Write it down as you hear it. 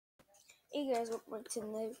Hey guys, welcome to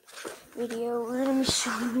the video. We're going to be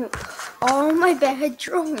showing you all my bad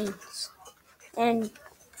drawings. And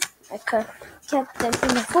I kept them in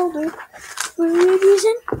the folder for a weird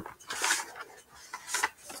reason.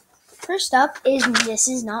 First up is This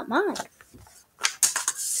Is Not Mine.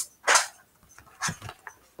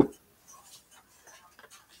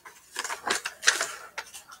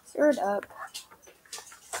 Third up,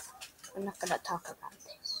 I'm not going to talk about this.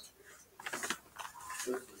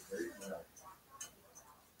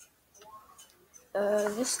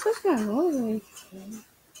 This doesn't look anything.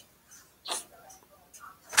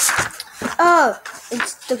 Oh,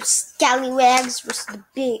 it's the scallywags versus the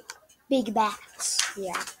big bats.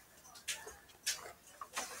 Yeah.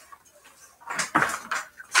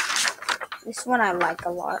 This one I like a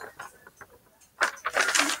lot.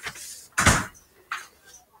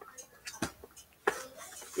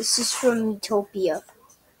 This is from Utopia.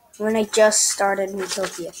 When I just started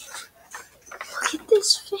Utopia. Look at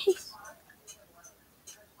this face.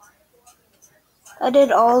 I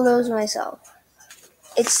did all those myself.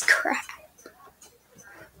 It's crap.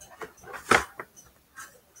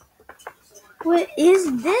 What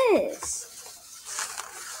is this?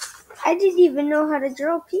 I didn't even know how to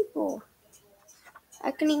draw people.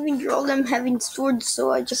 I couldn't even draw them having swords,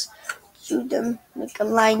 so I just drew them like a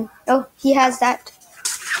line. Oh, he has that.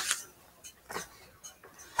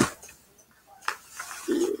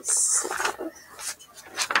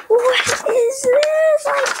 What is this?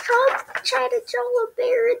 I tried to draw a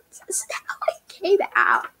bear and this is how it came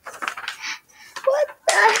out. What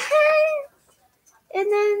the heck?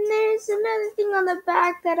 And then there's another thing on the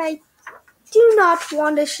back that I do not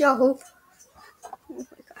want to show. Oh my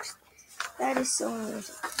gosh. That is so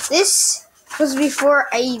amazing. This was before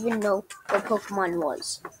I even know what Pokemon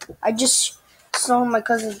was. I just saw my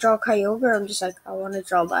cousin draw Kyogre. I'm just like, I want to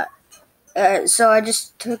draw that. So I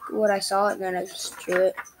just took what I saw and then I just drew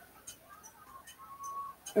it.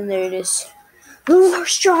 And there it is. The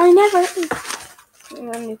worst drawing ever. And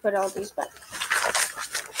let me put all these back.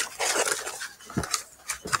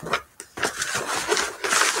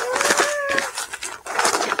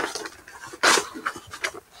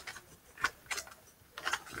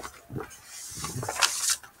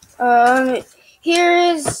 Here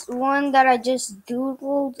is one that I just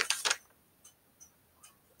doodled.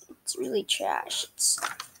 It's really trash. It's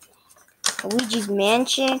Luigi's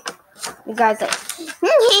Mansion. The guy's like,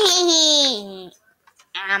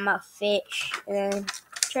 I'm a fish. And then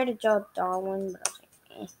I tried to draw Darwin, but I was like,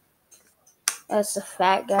 eh. That's the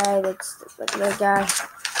fat guy. That's the regular guy.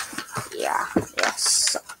 Yeah, they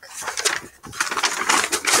suck.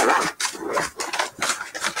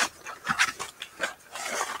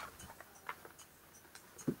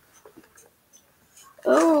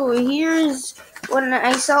 Oh, here's when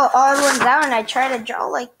I saw odd ones out and I tried to draw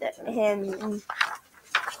like him. And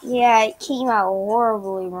yeah, it came out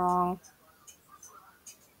horribly wrong.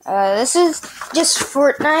 This is just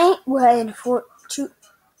Fortnite when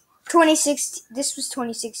 2016. This was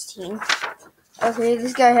 2016. Okay,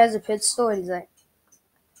 this guy has a pistol and he's like,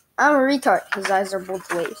 I'm a retard. His eyes are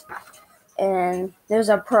both ways. And there's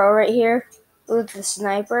a pro right here with the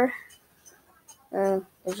sniper. They're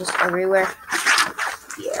just everywhere.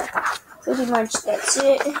 Yeah, pretty much that's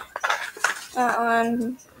it. That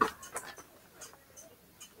one.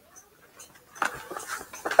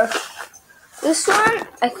 Okay. This one,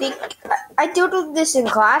 I think, I doodled this in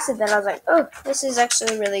class and then I was like, oh, this is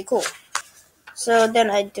actually really cool. So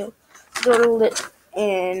then I doodled it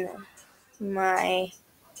in my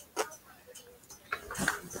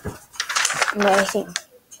thing.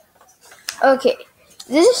 Okay,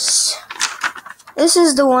 this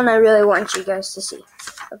is the one I really want you guys to see.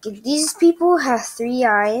 Okay, these people have three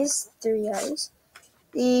eyes.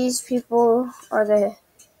 These people are the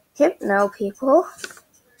Hypno people.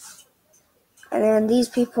 And then these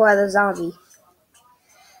people are the zombie.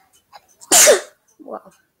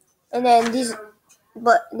 Wow. And then these,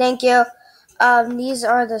 but thank you. These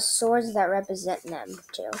are the swords that represent them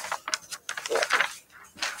too. Yeah.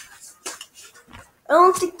 I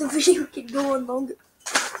don't think the video can go on longer.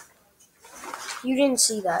 You didn't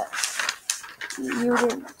see that. You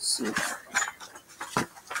didn't see that.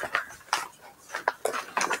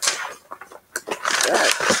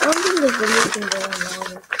 I don't think the video can go on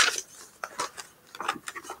longer.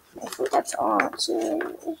 I think that's awesome.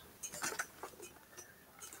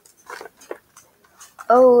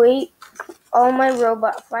 Oh wait, all my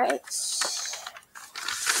robot fights.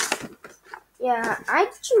 Yeah, I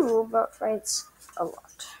do robot fights a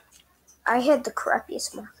lot. I had the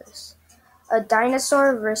crappiest markers. A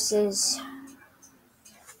dinosaur versus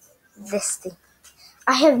this thing.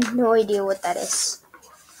 I have no idea what that is.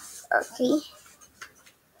 Okay.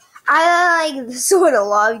 I like the sword a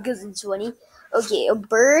lot because it's funny. Okay, a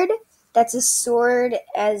bird that's a sword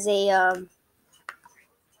as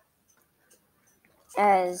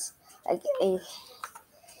as like a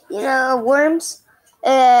worms,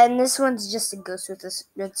 and this one's just a ghost with a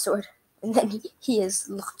red sword, and then he has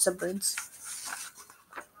lots of birds.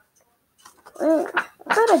 I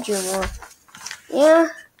thought I drew more. Yeah,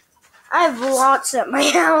 I have lots at my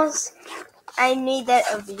house. I made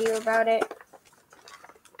a video about it.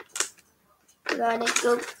 Gotta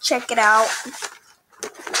go check it out.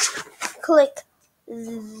 Click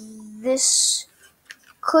this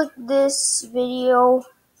video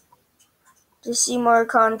to see more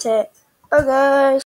content. Bye guys.